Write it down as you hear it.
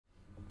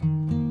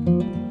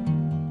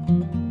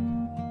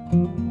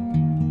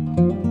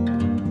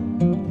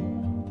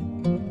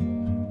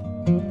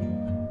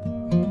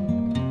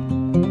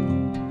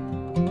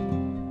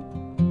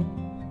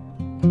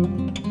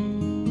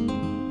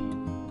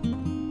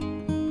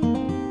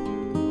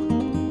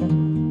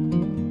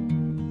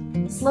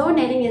Slow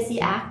knitting is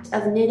the act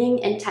of knitting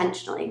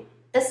intentionally.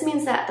 This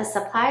means that the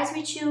supplies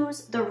we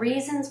choose, the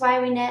reasons why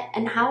we knit,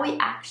 and how we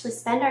actually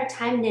spend our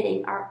time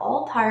knitting are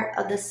all part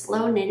of the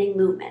slow knitting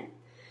movement.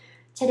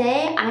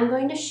 Today, I'm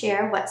going to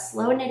share what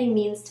slow knitting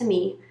means to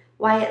me,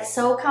 why it's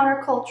so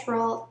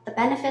countercultural, the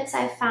benefits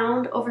I've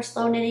found over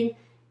slow knitting,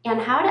 and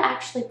how to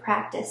actually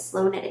practice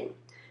slow knitting.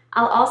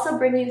 I'll also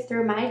bring you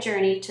through my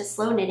journey to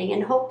slow knitting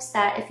in hopes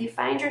that if you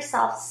find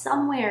yourself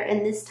somewhere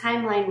in this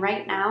timeline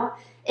right now,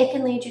 it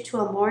can lead you to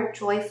a more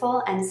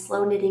joyful and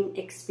slow knitting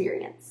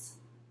experience.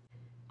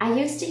 I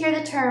used to hear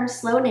the term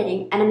slow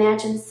knitting and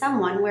imagine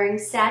someone wearing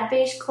sad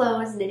beige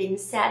clothes, knitting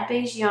sad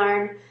beige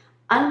yarn,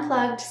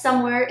 unplugged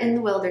somewhere in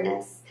the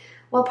wilderness.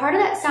 While part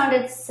of that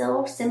sounded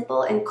so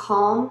simple and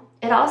calm,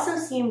 it also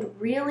seemed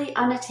really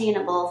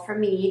unattainable for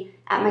me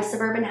at my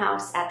suburban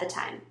house at the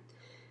time.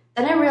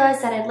 Then I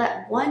realized that I'd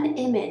let one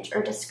image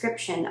or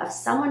description of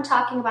someone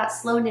talking about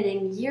slow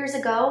knitting years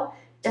ago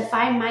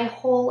define my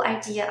whole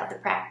idea of the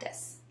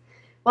practice.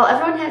 While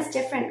everyone has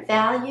different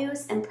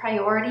values and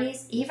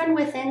priorities, even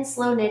within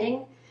slow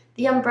knitting,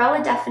 the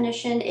umbrella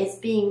definition is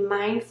being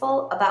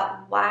mindful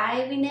about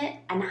why we knit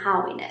and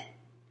how we knit.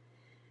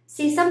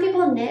 See, some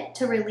people knit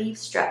to relieve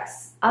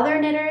stress. Other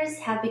knitters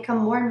have become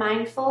more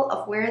mindful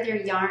of where their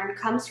yarn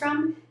comes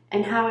from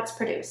and how it's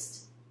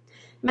produced.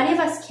 Many of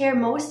us care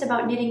most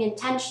about knitting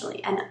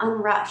intentionally and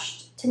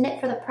unrushed, to knit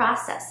for the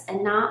process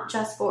and not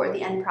just for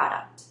the end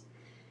product.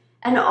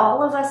 And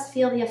all of us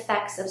feel the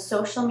effects of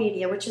social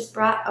media, which has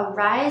brought a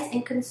rise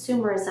in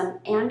consumerism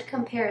and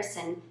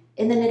comparison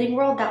in the knitting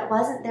world that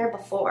wasn't there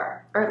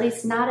before, or at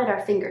least not at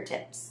our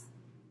fingertips.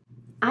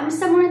 I'm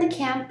somewhere in the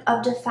camp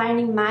of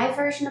defining my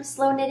version of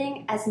slow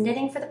knitting as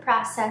knitting for the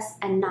process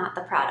and not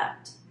the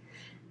product.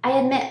 I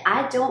admit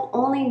I don't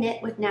only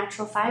knit with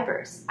natural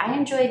fibers. I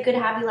enjoy good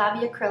Hobby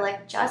Lobby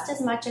acrylic just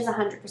as much as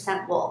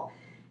 100% wool.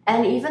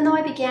 And even though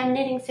I began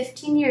knitting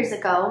 15 years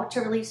ago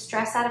to relieve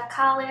stress out of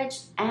college,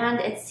 and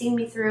it's seen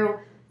me through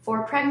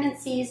 4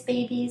 pregnancies,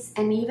 babies,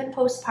 and even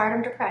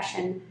postpartum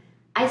depression,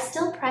 I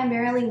still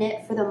primarily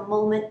knit for the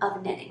moment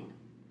of knitting.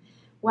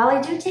 While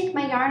I do take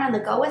my yarn on the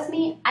go with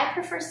me, I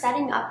prefer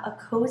setting up a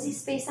cozy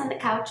space on the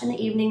couch in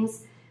the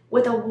evenings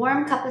with a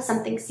warm cup of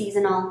something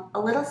seasonal,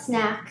 a little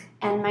snack,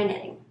 and my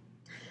knitting.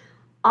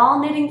 All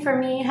knitting for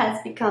me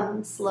has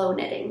become slow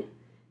knitting.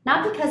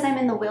 Not because I'm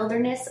in the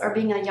wilderness or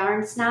being a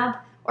yarn snob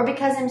or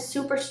because I'm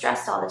super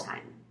stressed all the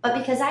time, but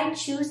because I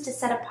choose to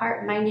set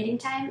apart my knitting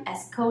time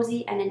as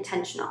cozy and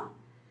intentional.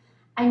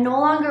 I no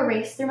longer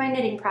race through my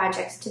knitting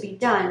projects to be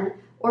done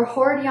or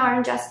hoard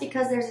yarn just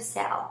because there's a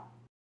sale.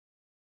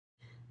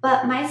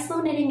 But my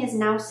slow knitting is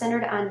now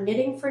centered on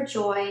knitting for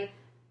joy,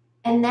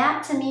 and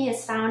that to me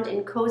is found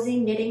in cozy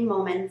knitting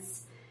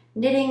moments,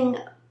 knitting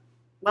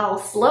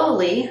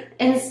slowly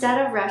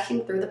instead of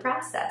rushing through the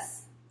process.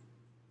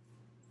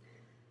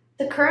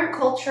 The current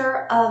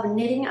culture of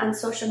knitting on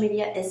social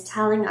media is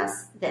telling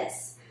us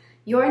this: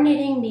 your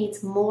knitting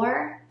needs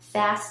more,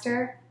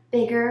 faster,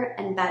 bigger,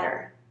 and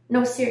better.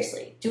 No,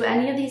 seriously, do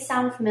any of these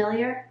sound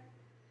familiar?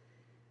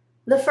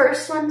 The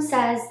first one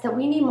says that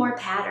we need more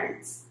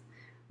patterns.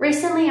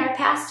 Recently, our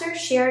pastor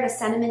shared a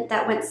sentiment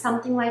that went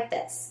something like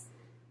this: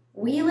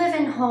 we live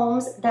in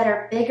homes that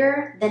are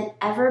bigger than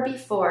ever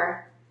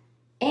before,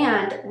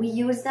 and we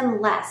use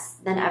them less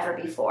than ever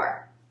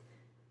before.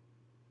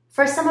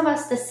 For some of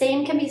us, the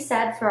same can be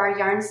said for our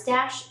yarn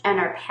stash and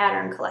our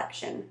pattern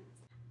collection.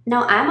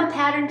 Now, I'm a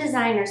pattern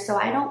designer, so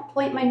I don't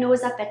point my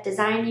nose up at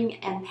designing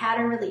and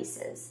pattern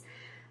releases.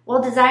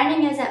 While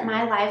designing isn't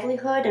my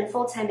livelihood and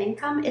full-time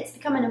income, it's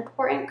become an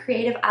important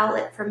creative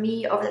outlet for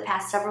me over the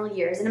past several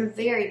years, and I'm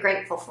very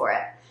grateful for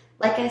it.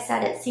 Like I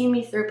said, it's seen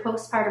me through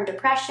postpartum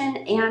depression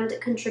and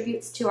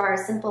contributes to our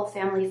simple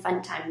family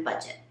fun time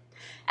budget.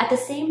 At the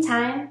same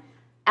time,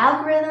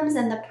 algorithms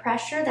and the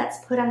pressure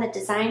that's put on the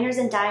designers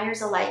and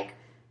dyers alike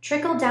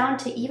trickle down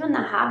to even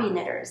the hobby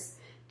knitters.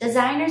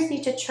 Designers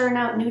need to churn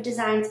out new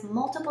designs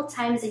multiple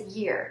times a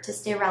year to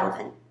stay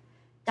relevant.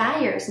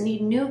 Dyers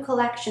need new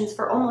collections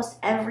for almost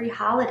every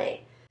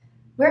holiday.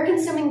 We're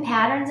consuming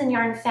patterns and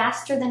yarn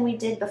faster than we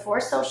did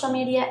before social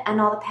media and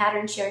all the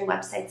pattern sharing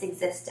websites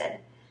existed.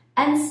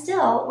 And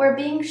still, we're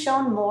being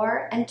shown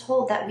more and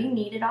told that we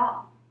need it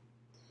all.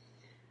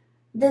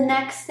 The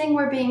next thing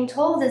we're being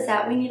told is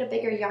that we need a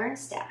bigger yarn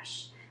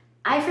stash.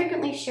 I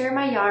frequently share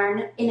my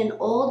yarn in an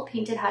old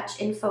painted hutch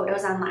in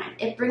photos online.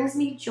 It brings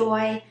me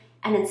joy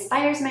and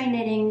inspires my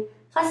knitting,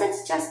 plus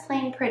it's just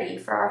plain pretty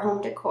for our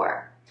home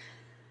decor.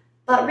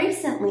 But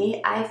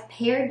recently, I've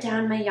pared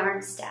down my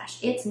yarn stash.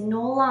 It's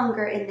no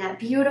longer in that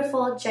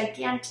beautiful,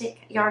 gigantic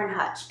yarn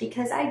hutch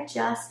because I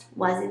just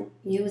wasn't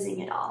using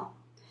it all.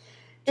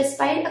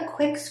 Despite a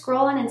quick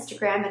scroll on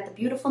Instagram at the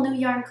beautiful new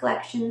yarn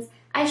collections,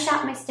 I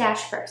shop my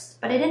stash first,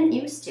 but I didn't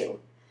used to.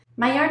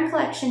 My yarn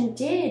collection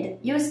did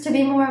used to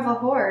be more of a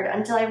hoard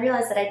until I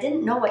realized that I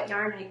didn't know what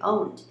yarn I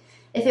owned,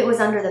 if it was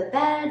under the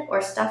bed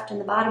or stuffed in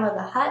the bottom of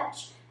the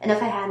hutch, and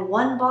if I had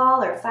 1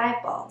 ball or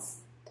 5 balls.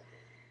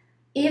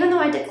 Even though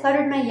I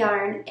decluttered my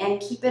yarn and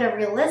keep it a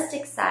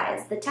realistic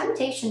size, the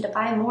temptation to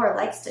buy more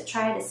likes to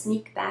try to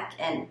sneak back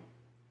in.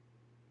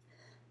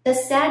 The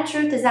sad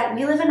truth is that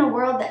we live in a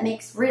world that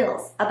makes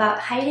reels about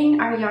hiding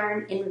our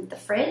yarn in the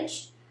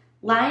fridge,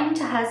 lying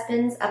to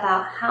husbands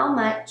about how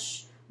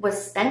much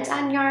was spent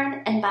on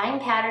yarn, and buying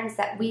patterns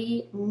that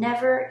we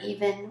never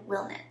even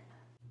will knit.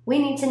 We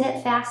need to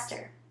knit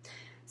faster.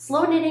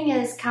 Slow knitting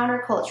is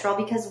countercultural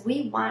because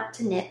we want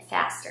to knit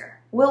faster.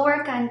 We'll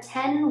work on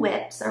 10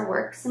 whips or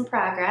works in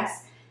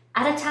progress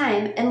at a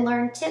time and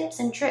learn tips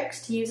and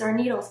tricks to use our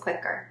needles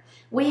quicker.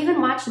 We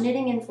even watch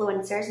knitting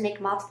influencers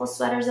make multiple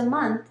sweaters a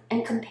month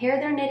and compare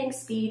their knitting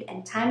speed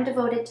and time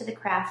devoted to the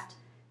craft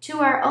to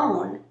our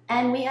own,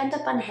 and we end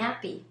up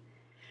unhappy.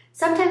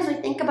 Sometimes we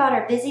think about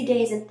our busy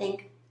days and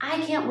think,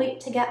 I can't wait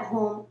to get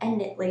home and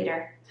knit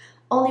later.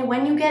 Only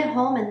when you get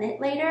home and knit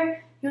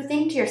later, you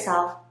think to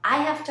yourself,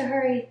 I have to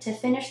hurry to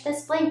finish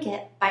this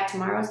blanket by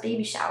tomorrow's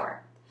baby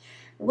shower.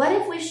 What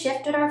if we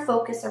shifted our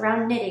focus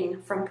around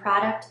knitting from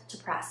product to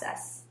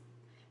process?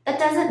 That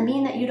doesn't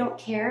mean that you don't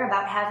care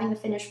about having a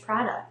finished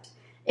product.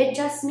 It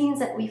just means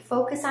that we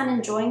focus on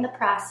enjoying the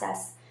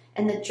process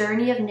and the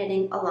journey of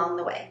knitting along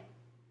the way.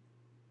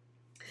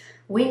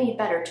 We need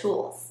better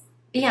tools.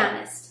 Be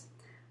honest.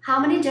 How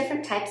many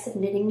different types of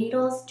knitting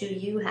needles do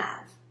you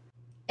have?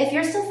 If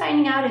you're still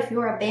finding out if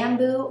you're a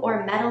bamboo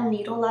or metal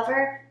needle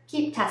lover,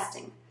 keep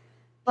testing.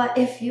 But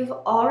if you've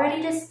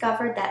already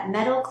discovered that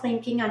metal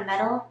clinking on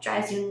metal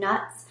drives you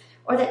nuts,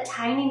 or that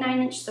tiny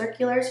 9-inch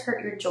circulars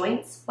hurt your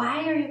joints,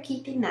 why are you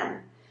keeping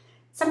them?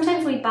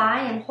 Sometimes we buy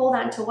and hold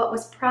on to what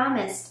was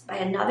promised by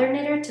another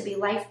knitter to be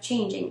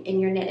life-changing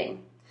in your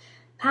knitting.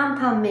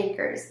 Pom-pom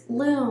makers,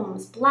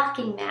 looms,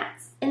 blocking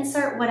mats,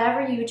 insert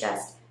whatever you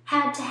just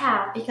had to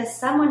have because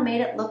someone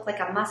made it look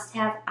like a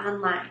must-have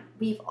online.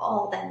 We've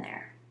all been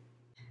there.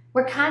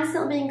 We're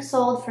constantly being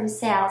sold from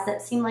sales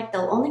that seem like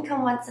they'll only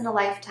come once in a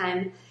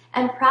lifetime,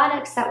 and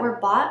products that were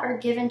bought or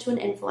given to an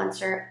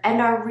influencer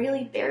and are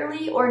really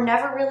barely or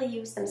never really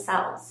used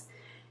themselves.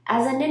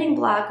 As a knitting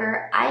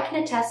blogger, I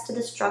can attest to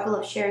the struggle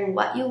of sharing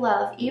what you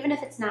love even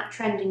if it's not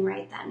trending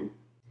right then.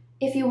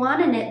 If you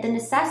want to knit, the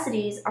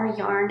necessities are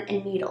yarn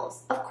and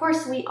needles. Of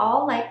course, we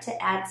all like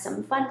to add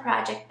some fun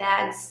project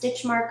bags,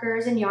 stitch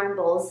markers, and yarn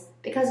bowls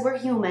because we're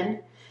human.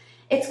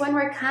 It's when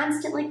we're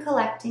constantly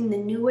collecting the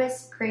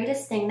newest,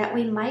 greatest thing that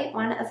we might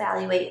want to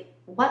evaluate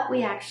what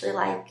we actually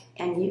like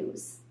and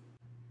use.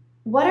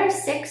 What are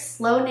 6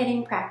 slow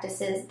knitting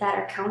practices that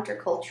are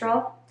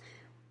countercultural?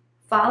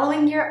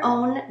 Following your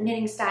own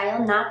knitting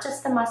style, not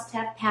just the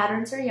must-have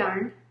patterns or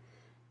yarn.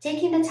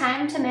 Taking the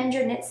time to mend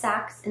your knit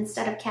socks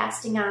instead of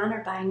casting on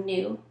or buying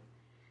new.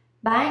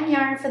 Buying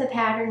yarn for the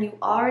pattern you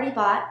already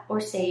bought or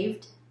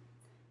saved.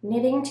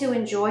 Knitting to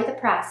enjoy the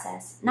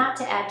process, not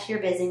to add to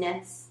your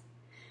busyness.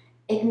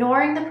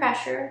 Ignoring the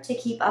pressure to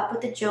keep up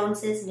with the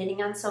Joneses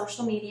knitting on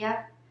social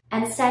media.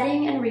 And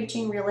setting and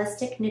reaching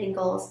realistic knitting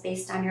goals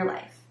based on your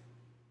life.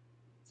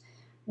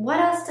 What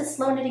else does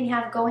slow knitting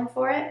have going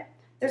for it?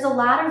 There's a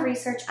lot of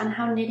research on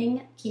how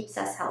knitting keeps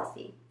us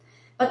healthy.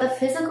 But the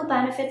physical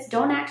benefits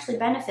don't actually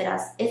benefit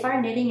us if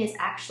our knitting is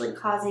actually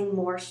causing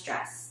more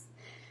stress.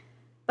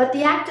 But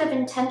the act of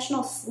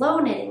intentional slow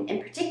knitting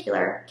in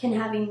particular can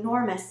have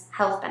enormous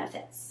health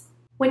benefits.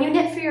 When you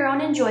knit for your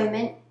own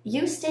enjoyment,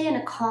 you stay in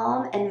a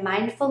calm and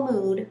mindful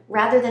mood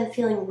rather than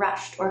feeling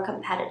rushed or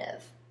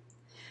competitive.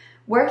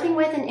 Working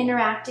with and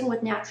interacting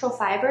with natural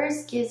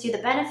fibers gives you the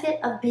benefit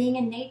of being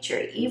in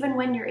nature even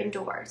when you're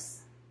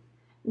indoors.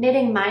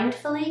 Knitting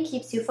mindfully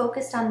keeps you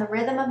focused on the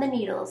rhythm of the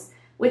needles,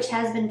 which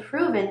has been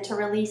proven to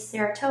release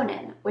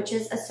serotonin, which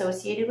is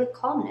associated with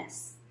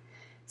calmness.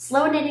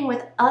 Slow knitting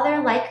with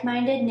other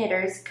like-minded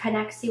knitters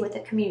connects you with a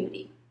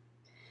community.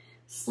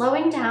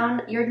 Slowing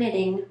down your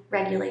knitting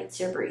regulates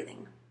your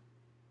breathing.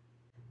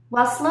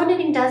 While slow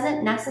knitting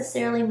doesn't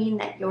necessarily mean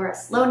that you're a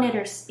slow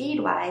knitter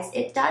speed-wise,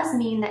 it does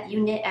mean that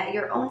you knit at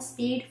your own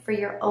speed for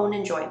your own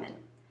enjoyment.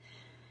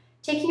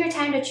 Taking your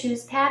time to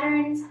choose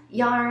patterns,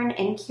 yarn,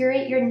 and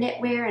curate your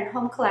knitwear and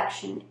home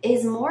collection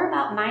is more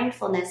about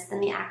mindfulness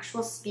than the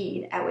actual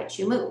speed at which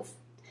you move.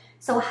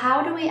 So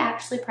how do we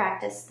actually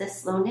practice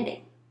this slow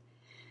knitting?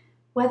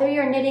 Whether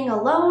you're knitting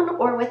alone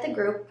or with a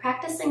group,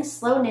 practicing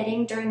slow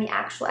knitting during the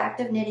actual act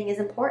of knitting is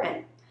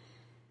important.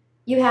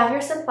 You have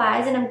your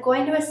supplies, and I'm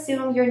going to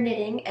assume you're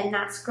knitting and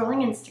not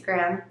scrolling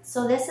Instagram,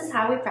 so this is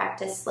how we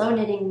practice slow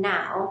knitting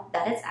now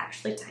that it's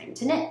actually time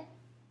to knit.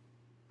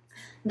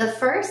 The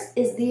first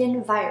is the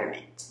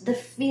environment, the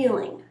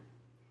feeling.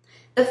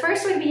 The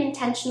first way to be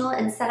intentional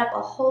and set up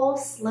a whole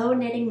slow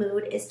knitting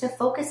mood is to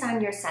focus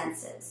on your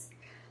senses.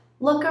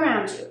 Look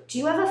around you. Do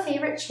you have a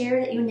favorite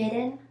chair that you knit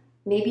in?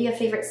 Maybe a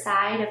favorite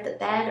side of the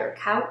bed or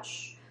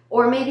couch?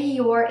 Or maybe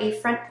you're a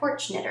front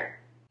porch knitter.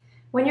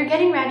 When you're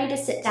getting ready to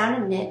sit down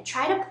and knit,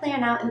 try to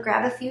plan out and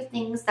grab a few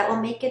things that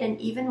will make it an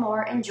even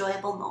more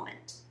enjoyable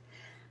moment.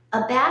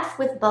 A bath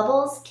with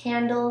bubbles,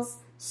 candles,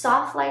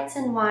 soft lights,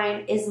 and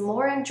wine is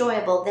more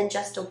enjoyable than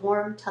just a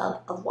warm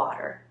tub of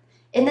water.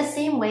 In the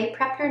same way,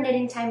 prep your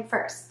knitting time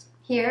first.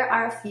 Here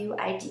are a few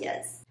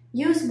ideas.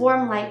 Use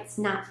warm lights,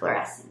 not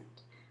fluorescent.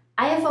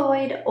 I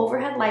avoid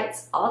overhead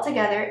lights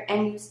altogether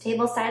and use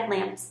tableside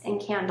lamps and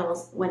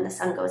candles when the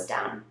sun goes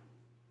down.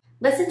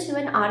 Listen to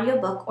an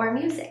audiobook or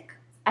music.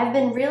 I've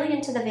been really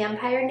into the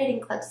Vampire Knitting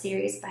Club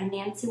series by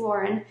Nancy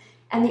Warren,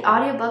 and the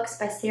audiobooks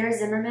by Sarah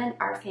Zimmerman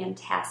are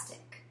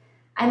fantastic.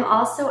 I'm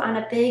also on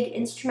a big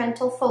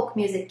instrumental folk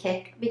music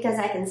kick because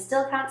I can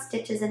still count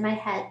stitches in my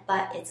head,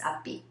 but it's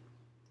upbeat.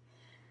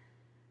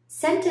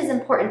 Scent is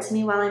important to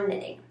me while I'm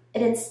knitting.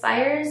 It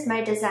inspires my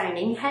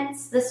designing,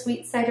 hence the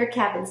sweet cider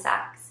cabin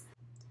socks.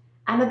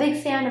 I'm a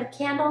big fan of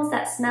candles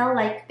that smell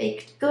like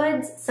baked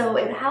goods, so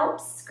it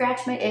helps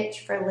scratch my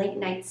itch for late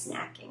night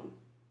snacking.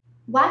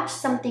 Watch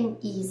something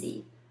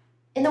easy.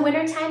 In the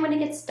wintertime when it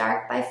gets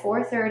dark by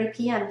 4:30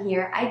 p.m.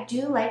 here, I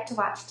do like to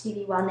watch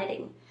TV while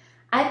knitting.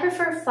 I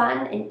prefer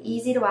fun and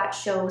easy to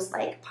watch shows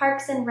like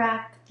Parks and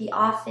Rec, The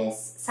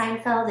Office,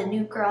 Seinfeld, and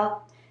New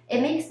Girl.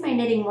 It makes my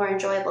knitting more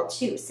enjoyable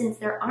too, since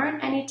there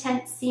aren't any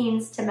tense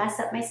scenes to mess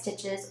up my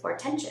stitches or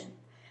tension.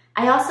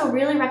 I also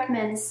really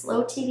recommend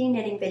slow TV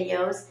knitting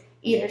videos,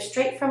 either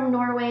straight from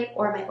Norway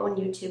or my own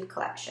YouTube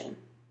collection.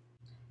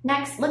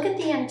 Next, look at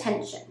the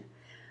intention.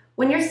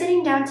 When you're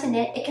sitting down to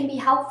knit, it can be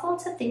helpful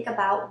to think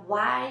about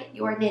why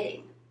you're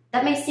knitting.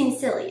 That may seem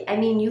silly. I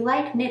mean, you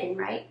like knitting,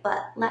 right?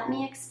 But let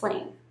me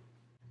explain.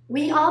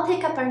 We all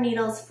pick up our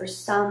needles for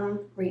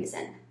some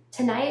reason.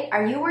 Tonight,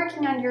 are you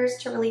working on yours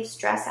to relieve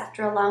stress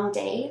after a long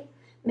day?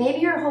 Maybe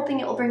you're hoping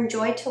it will bring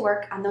joy to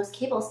work on those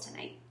cables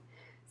tonight.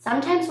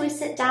 Sometimes we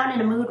sit down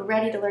in a mood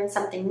ready to learn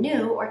something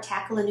new or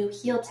tackle a new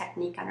heel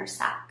technique on our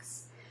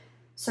socks.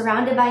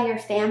 Surrounded by your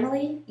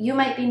family, you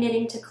might be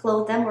knitting to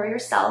clothe them or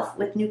yourself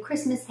with new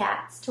Christmas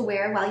hats to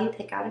wear while you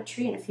pick out a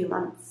tree in a few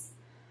months.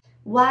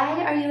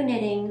 Why are you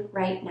knitting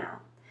right now?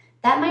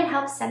 That might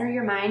help center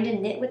your mind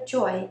and knit with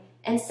joy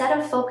instead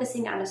of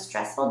focusing on a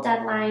stressful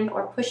deadline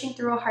or pushing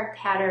through a hard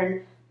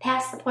pattern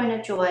past the point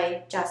of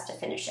joy just to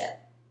finish it.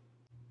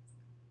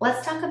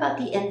 Let's talk about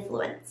the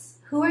influence.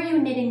 Who are you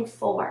knitting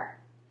for?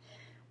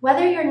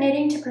 Whether you're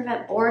knitting to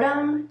prevent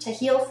boredom, to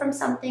heal from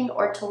something,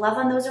 or to love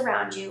on those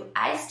around you,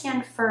 I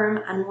stand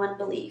firm on one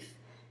belief.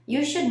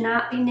 You should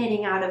not be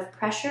knitting out of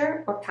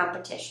pressure or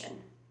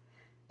competition.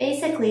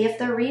 Basically, if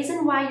the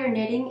reason why you're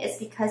knitting is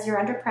because you're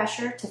under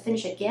pressure to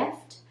finish a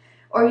gift,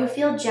 or you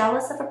feel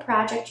jealous of a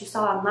project you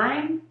saw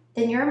online,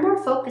 then you're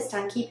more focused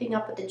on keeping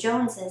up with the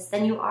Joneses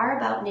than you are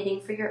about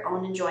knitting for your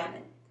own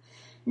enjoyment.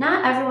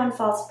 Not everyone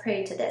falls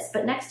prey to this,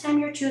 but next time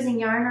you're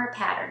choosing yarn or a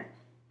pattern,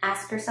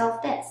 ask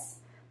yourself this: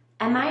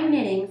 am I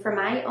knitting for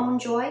my own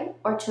joy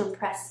or to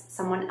impress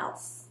someone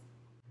else?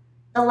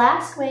 The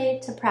last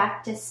way to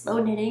practice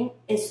slow knitting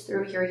is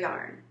through your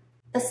yarn.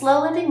 The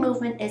slow living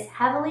movement is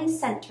heavily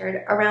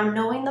centered around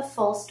knowing the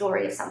full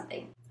story of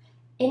something.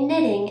 In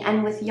knitting,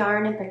 and with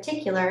yarn in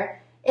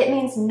particular, it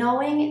means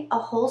knowing a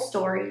whole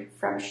story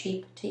from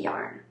sheep to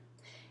yarn.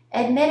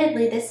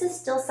 Admittedly, this is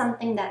still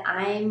something that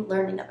I'm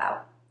learning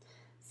about.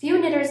 Few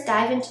knitters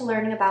dive into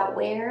learning about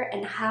where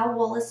and how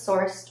wool is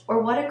sourced,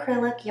 or what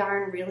acrylic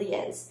yarn really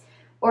is,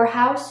 or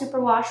how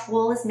superwash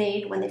wool is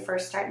made when they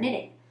first start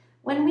knitting.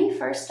 When we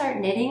first start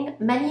knitting,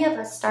 many of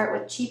us start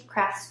with cheap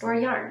craft store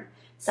yarn.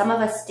 Some of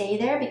us stay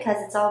there because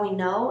it's all we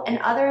know, and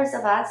others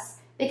of us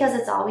because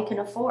it's all we can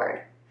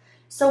afford.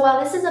 So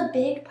while this is a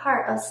big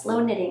part of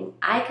slow knitting,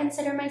 I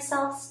consider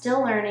myself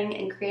still learning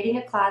and creating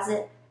a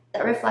closet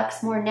that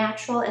reflects more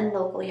natural and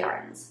local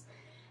yarns.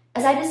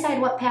 As I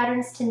decide what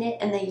patterns to knit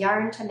and the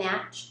yarn to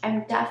match,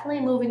 I'm definitely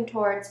moving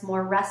towards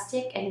more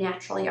rustic and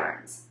natural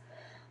yarns.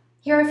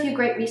 Here are a few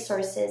great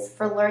resources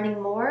for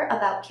learning more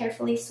about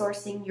carefully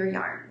sourcing your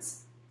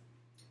yarns: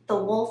 the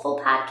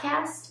Woolful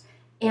podcast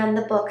and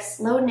the book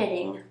Slow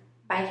Knitting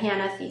by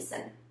Hannah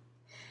Thiessen.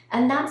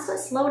 And that's what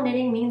slow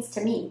knitting means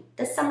to me.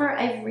 This summer,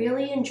 I've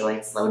really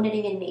enjoyed slow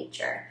knitting in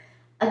nature.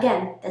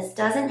 Again, this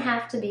doesn't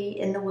have to be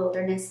in the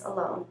wilderness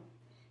alone.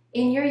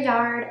 In your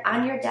yard,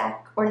 on your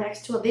deck, or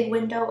next to a big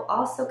window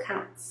also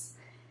counts.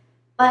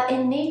 But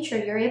in nature,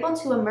 you're able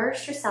to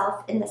immerse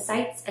yourself in the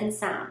sights and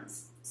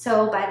sounds.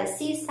 So by the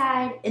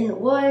seaside, in the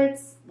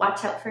woods,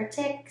 watch out for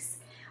ticks,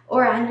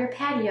 or on your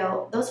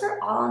patio, those are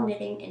all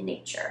knitting in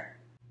nature.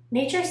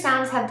 Nature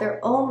sounds have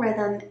their own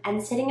rhythm,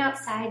 and sitting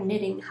outside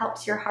knitting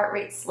helps your heart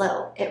rate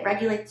slow. It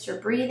regulates your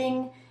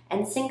breathing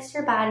and syncs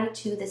your body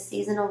to the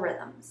seasonal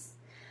rhythms.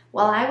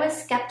 While I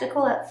was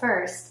skeptical at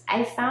first,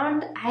 I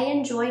found I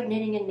enjoyed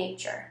knitting in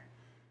nature.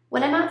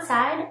 When I'm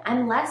outside,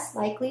 I'm less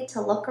likely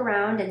to look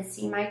around and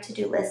see my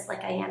to-do list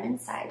like I am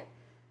inside.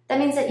 That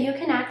means that you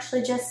can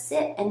actually just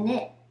sit and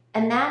knit,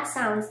 and that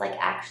sounds like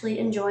actually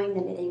enjoying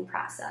the knitting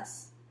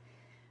process.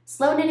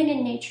 Slow knitting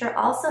in nature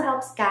also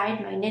helps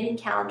guide my knitting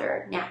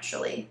calendar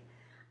naturally.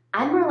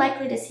 I'm more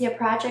likely to see a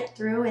project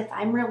through if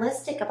I'm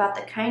realistic about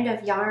the kind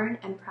of yarn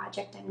and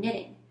project I'm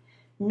knitting.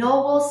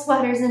 No wool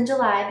sweaters in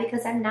July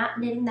because I'm not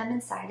knitting them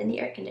inside in the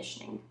air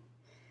conditioning.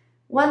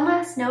 One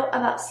last note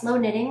about slow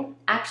knitting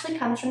actually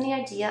comes from the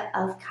idea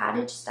of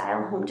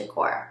cottage-style home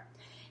decor.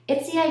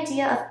 It's the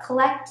idea of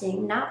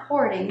collecting, not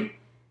hoarding,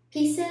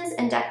 pieces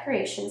and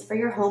decorations for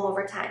your home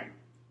over time,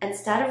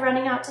 instead of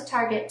running out to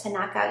Target to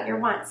knock out your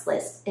wants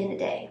list in a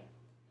day.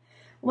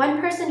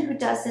 One person who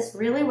does this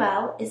really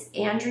well is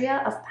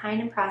Andrea of Pine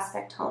and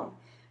Prospect Home.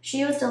 She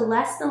used a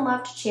less than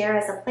loved chair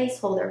as a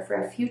placeholder for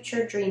a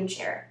future dream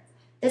chair.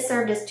 This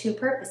served as two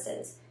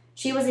purposes.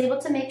 She was able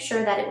to make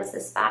sure that it was the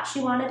spot she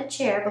wanted a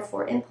chair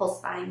before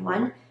impulse buying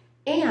one,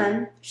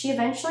 and she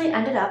eventually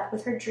ended up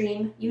with her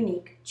dream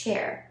unique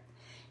chair.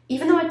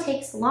 Even though it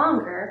takes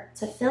longer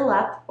to fill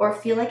up or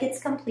feel like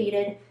it's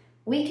completed,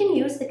 we can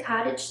use the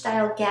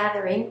cottage-style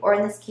gathering, or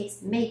in this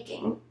case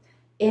making,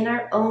 in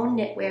our own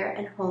knitwear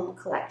and home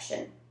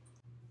collection.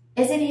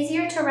 Is it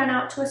easier to run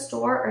out to a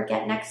store or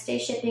get next day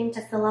shipping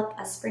to fill up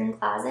a spring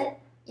closet?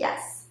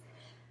 Yes.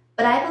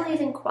 But I believe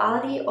in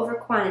quality over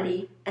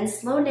quantity and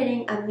slow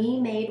knitting a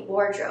me-made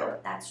wardrobe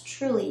that's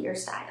truly your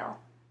style.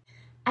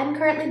 I'm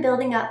currently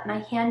building up my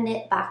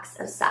hand-knit box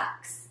of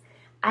socks.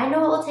 I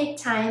know it will take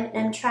time,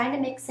 and I'm trying to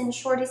mix in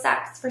shorty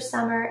socks for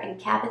summer and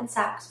cabin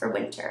socks for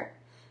winter.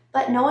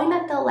 But knowing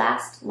that they'll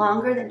last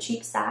longer than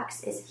cheap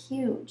socks is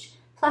huge.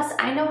 Plus,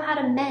 I know how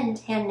to mend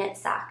hand-knit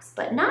socks,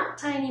 but not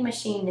tiny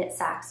machine knit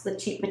socks with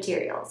cheap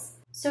materials.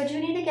 So do you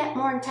need to get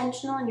more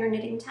intentional in your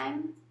knitting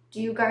time?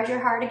 Do you guard your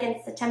heart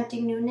against the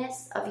tempting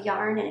newness of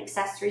yarn and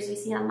accessories we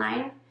see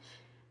online?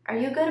 Are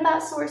you good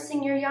about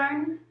sourcing your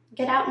yarn?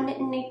 Get out and knit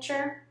in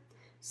nature?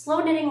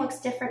 Slow knitting looks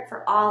different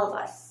for all of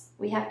us.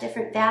 We have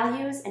different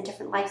values and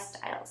different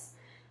lifestyles.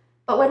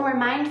 But when we're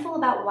mindful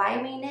about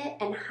why we knit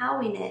and how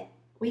we knit,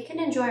 we can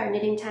enjoy our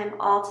knitting time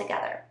all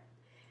together.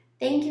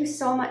 Thank you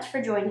so much for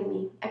joining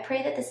me. I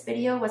pray that this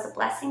video was a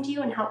blessing to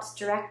you and helps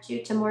direct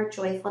you to more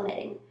joyful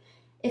knitting.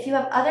 If you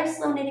have other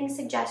slow knitting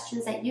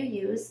suggestions that you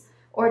use,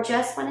 or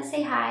just want to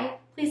say hi,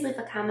 please leave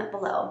a comment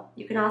below.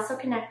 You can also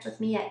connect with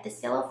me at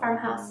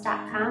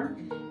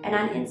thisyellowfarmhouse.com and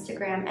on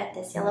Instagram at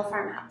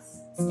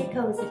thisyellowfarmhouse. Stay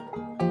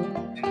cozy.